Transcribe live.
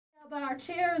But our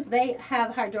chairs, they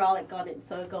have hydraulic on it,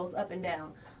 so it goes up and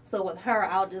down. So with her,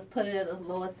 I'll just put it at its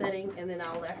lowest setting, and then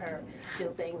I'll let her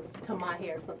do things to my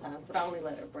hair sometimes, but I only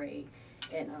let her braid.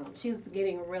 And she's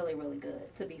getting really, really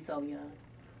good to be so young.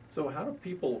 So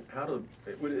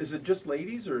is it just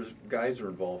ladies or guys are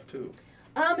involved too?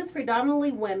 It's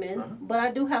predominantly women, but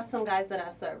I do have some guys that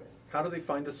I service. How do they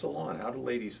find a salon? How do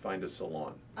ladies find a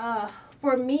salon?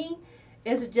 For me,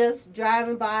 it's just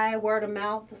driving by, word of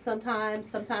mouth sometimes.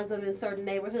 Sometimes I'm in certain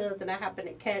neighborhoods and I happen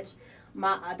to catch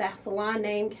that salon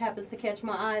name happens to catch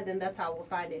my eye, then that's how we'll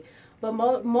find it. But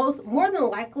more than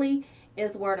likely,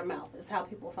 is word of mouth. Is how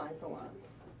people find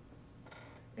salons.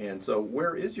 And so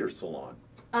where is your salon?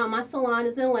 My salon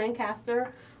is in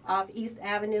Lancaster off East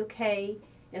Avenue K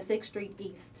and 6th Street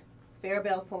East. Faire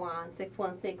Belle Salon,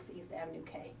 616 East Avenue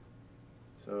K.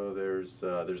 So there's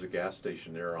a gas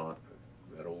station there on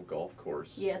that old golf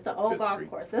course. Yes, the old golf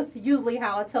course. That's usually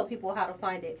how I tell people how to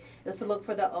find it, is to look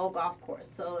for the old golf course.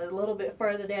 So a little bit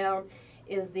further down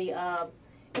is the,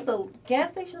 it's a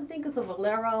gas station, I think it's a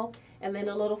Valero, and then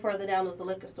a little further down is the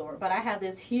liquor store. But I have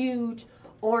this huge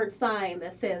orange sign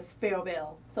that says Faire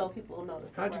Belle, so people will notice.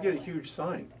 How'd you get a huge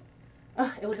sign?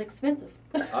 It was expensive.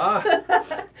 Ah.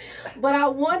 But I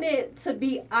wanted to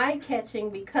be eye-catching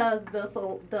because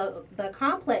the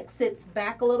complex sits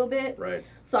back a little bit. Right.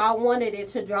 So I wanted it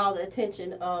to draw the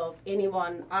attention of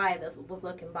anyone eye that was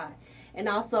looking by. And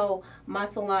also, my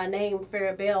salon name,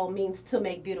 Faire Belle, means to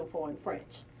make beautiful in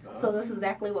French. So this is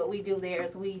exactly what we do there,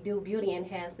 is we do beauty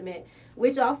enhancement,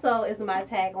 which also is my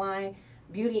tagline,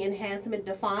 beauty enhancement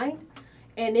defined.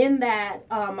 And in that,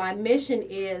 my mission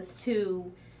is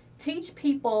to teach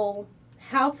people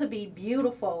how to be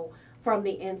beautiful from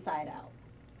the inside out.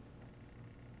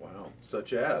 Wow.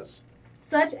 Such as?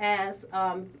 Such as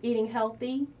eating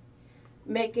healthy,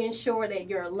 making sure that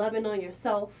you're loving on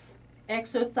yourself,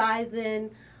 exercising,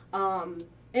 and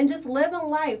just living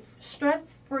life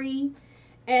stress-free.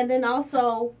 And then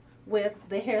also with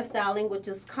the hairstyling, which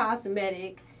is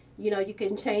cosmetic, you know, you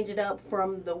can change it up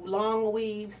from the long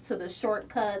weaves to the short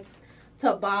cuts,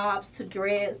 to bobs, to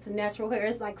dreads, to natural hair.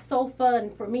 It's like so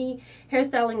fun. For me,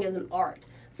 hairstyling is an art.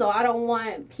 So I don't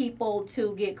want people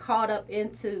to get caught up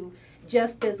into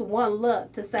just this one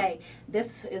look to say,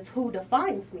 this is who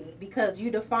defines me, because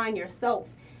you define yourself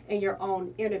in your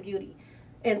own inner beauty.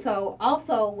 And so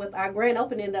also with our grand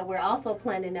opening that we're also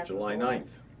planning at July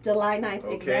 9th. July 9th,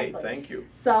 okay, exactly. Thank you.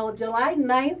 So July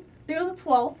 9th through the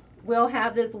 12th, we'll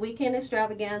have this weekend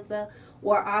extravaganza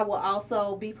where I will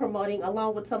also be promoting,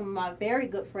 along with some of my very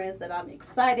good friends that I'm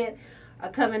excited are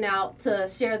coming out to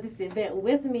share this event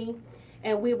with me.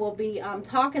 And we will be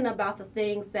talking about the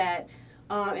things that,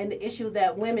 and the issues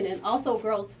that women and also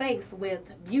girls face with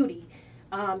beauty,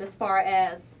 as far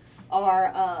as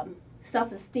our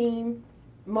self-esteem,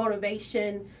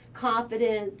 motivation,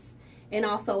 confidence, and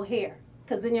also hair.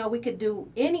 Because, you know, we could do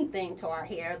anything to our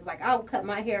hair. It's like, I'll cut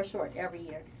my hair short every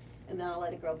year, and then I'll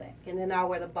let it grow back. And then I'll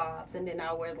wear the bobs, and then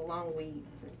I'll wear the long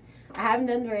weaves. And I haven't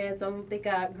done dreads. I don't think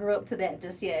I grew up to that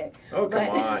just yet. Oh, come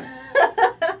on.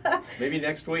 Maybe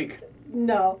next week.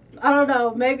 No, I don't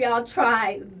know. Maybe I'll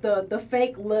try the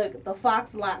fake look, the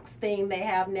fox locks thing they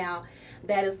have now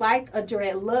that is like a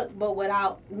dread look, but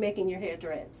without making your hair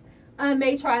dreads. I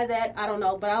may try that. I don't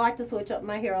know. But I like to switch up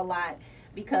my hair a lot,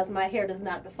 because my hair does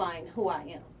not define who I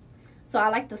am. So I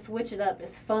like to switch it up.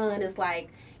 It's fun. It's like,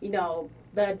 you know,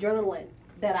 the adrenaline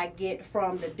that I get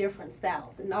from the different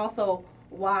styles. And also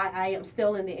why I am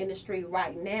still in the industry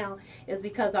right now is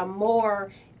because I'm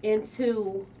more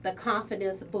into the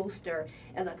confidence booster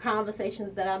and the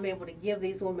conversations that I'm able to give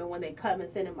these women when they come and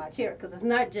sit in my chair. Because it's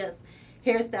not just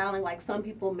hairstyling like some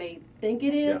people may think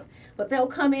it is, but they'll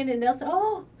come in and they'll say,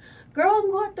 oh, girl,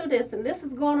 I'm going through this, and this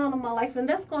is going on in my life, and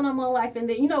that's going on in my life. And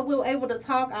then, you know, we're able to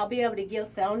talk. I'll be able to give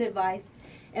sound advice.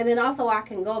 And then also I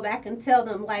can go back and tell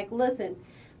them, like, listen,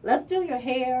 let's do your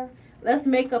hair. Let's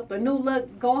make up a new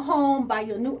look. Go home, buy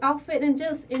your new outfit, and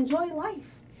just enjoy life.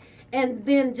 And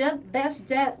then that's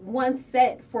just one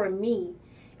set for me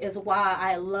is why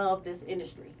I love this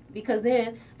industry. Because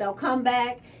then they'll come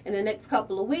back in the next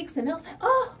couple of weeks, and they'll say,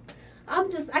 oh,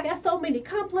 I got so many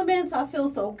compliments. I feel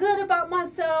so good about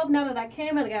myself now that I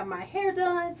came and I got my hair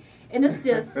done. And it's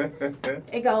just,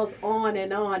 it goes on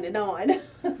and on and on.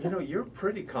 You know, you're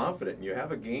pretty confident and you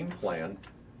have a game plan.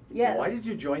 Yes. Why did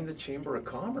you join the Chamber of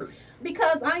Commerce?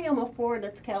 Because I am a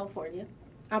foreigner to California.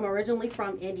 I'm originally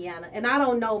from Indiana, and I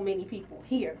don't know many people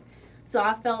here. So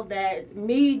I felt that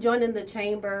me joining the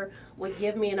Chamber would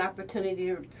give me an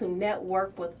opportunity to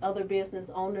network with other business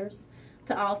owners,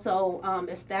 to also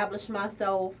establish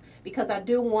myself, because I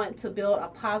do want to build a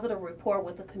positive rapport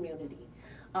with the community.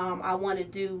 I want to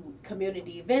do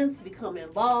community events, become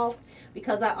involved,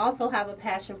 because I also have a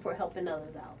passion for helping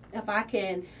others out. If I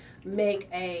can make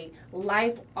a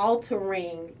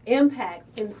life-altering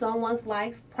impact in someone's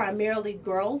life, primarily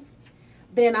girls,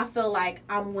 then I feel like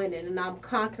I'm winning and I'm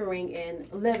conquering and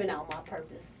living out my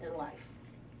purpose in life.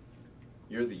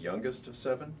 You're the youngest of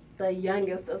 7? The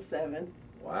youngest of 7.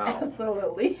 Wow.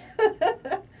 Absolutely.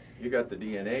 You got the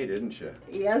DNA, didn't you?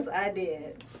 Yes, I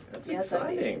did. That's Yes,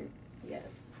 exciting. Yes.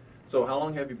 So how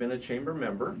long have you been a chamber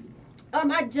member?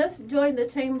 I just joined the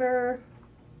chamber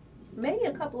maybe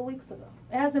a couple of weeks ago.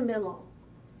 It hasn't been long.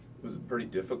 Was it pretty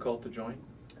difficult to join?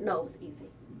 No, it was easy.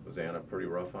 Was Anna pretty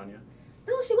rough on you?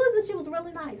 No, she wasn't. She was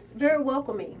really nice. Very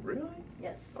welcoming. Really?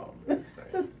 Yes. Oh, that's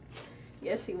nice.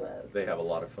 Yes, she was. They have a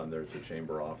lot of fun there at the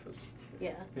chamber office.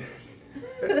 Yeah.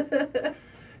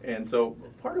 And so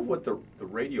part of what the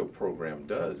radio program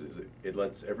does is it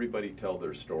lets everybody tell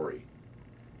their story.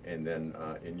 And then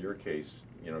in your case,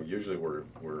 you know, usually we're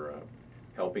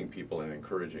helping people and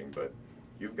encouraging, but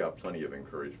you've got plenty of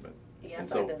encouragement. Yes, and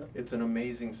so I do. it's an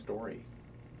amazing story.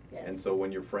 Yes. And so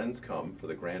when your friends come for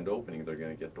the grand opening, they're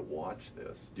going to get to watch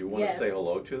this. Do you want Yes. to say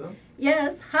hello to them?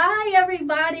 Yes. Hi,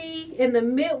 everybody in the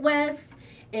Midwest,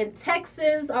 in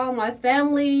Texas, all my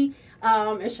family,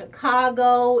 in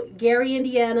Chicago, Gary,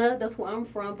 Indiana. That's where I'm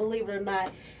from, believe it or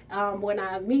not. When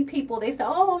I meet people, they say,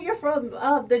 "Oh, you're from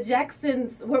the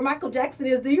Jacksons, where Michael Jackson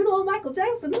is. Do you know Michael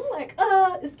Jackson?" I'm like,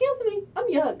 excuse me, I'm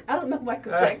young. I don't know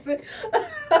Michael Jackson."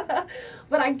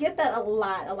 But I get that a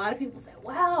lot. A lot of people say,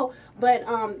 "Wow." But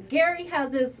Gary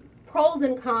has his pros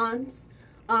and cons.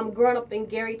 Growing up in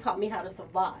Gary taught me how to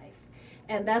survive.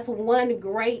 And that's one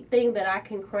great thing that I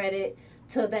can credit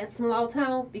to that small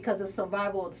town, because it's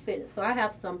survival of the fittest. So I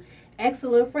have some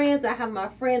excellent friends. I have my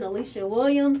friend Alicia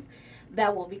Williams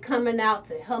that will be coming out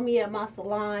to help me at my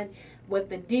salon with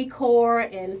the decor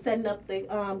and setting up the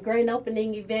grand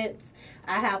opening events.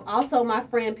 I have also my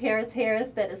friend Paris Harris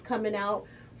that is coming out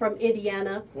from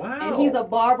Indiana. Wow. And he's a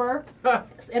barber.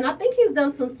 And I think he's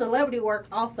done some celebrity work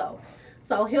also.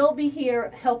 So he'll be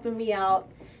here helping me out,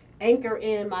 anchor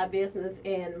in my business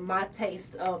and my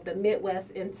taste of the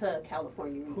Midwest into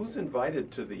California. Who's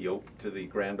invited to the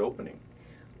grand opening?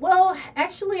 Well,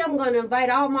 actually, I'm going to invite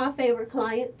all my favorite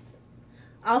clients.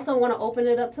 I also want to open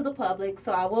it up to the public,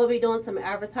 so I will be doing some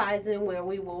advertising where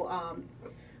we will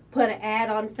put an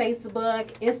ad on Facebook,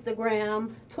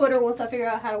 Instagram, Twitter once I figure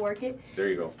out how to work it. There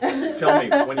you go. Tell me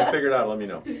when you figure it out. Let me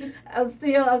know. I'm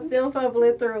still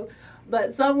fumbling through,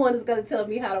 but someone is going to tell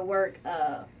me how to work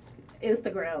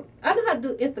Instagram. I know how to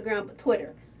do Instagram, but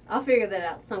Twitter, I'll figure that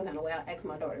out some kind of way. I'll ask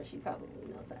my daughter; she probably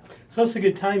knows how. So it's a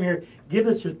good time here. Give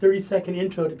us your 30-second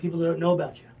intro to people that don't know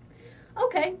about you.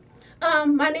 Okay.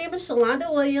 My name is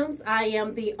Shalanda Williams. I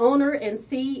am the owner and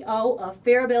CEO of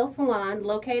Faire Belle Salon,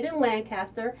 located in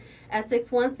Lancaster at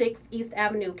 616 East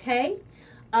Avenue K.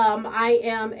 I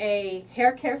am a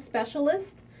hair care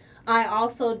specialist. I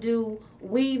also do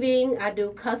weaving. I do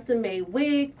custom-made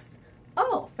wigs.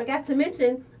 Oh, forgot to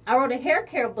mention, I wrote a hair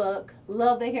care book,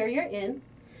 Love the Hair You're In,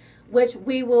 which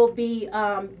we will be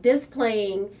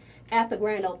displaying at the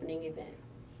grand opening event.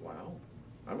 Wow.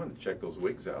 I'm going to check those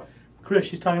wigs out. Chris,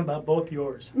 she's talking about both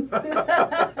yours.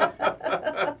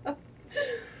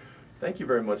 Thank you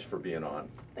very much for being on.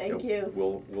 Thank you.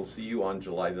 We'll see you on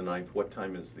July the 9th. What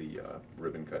time is the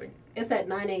ribbon cutting? It's at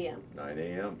 9 a.m. 9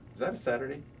 a.m. Is that a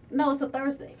Saturday? No, it's a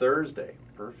Thursday. Thursday.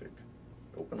 Perfect.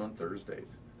 Open on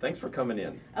Thursdays. Thanks for coming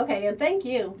in. Okay, and thank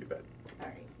you. You bet.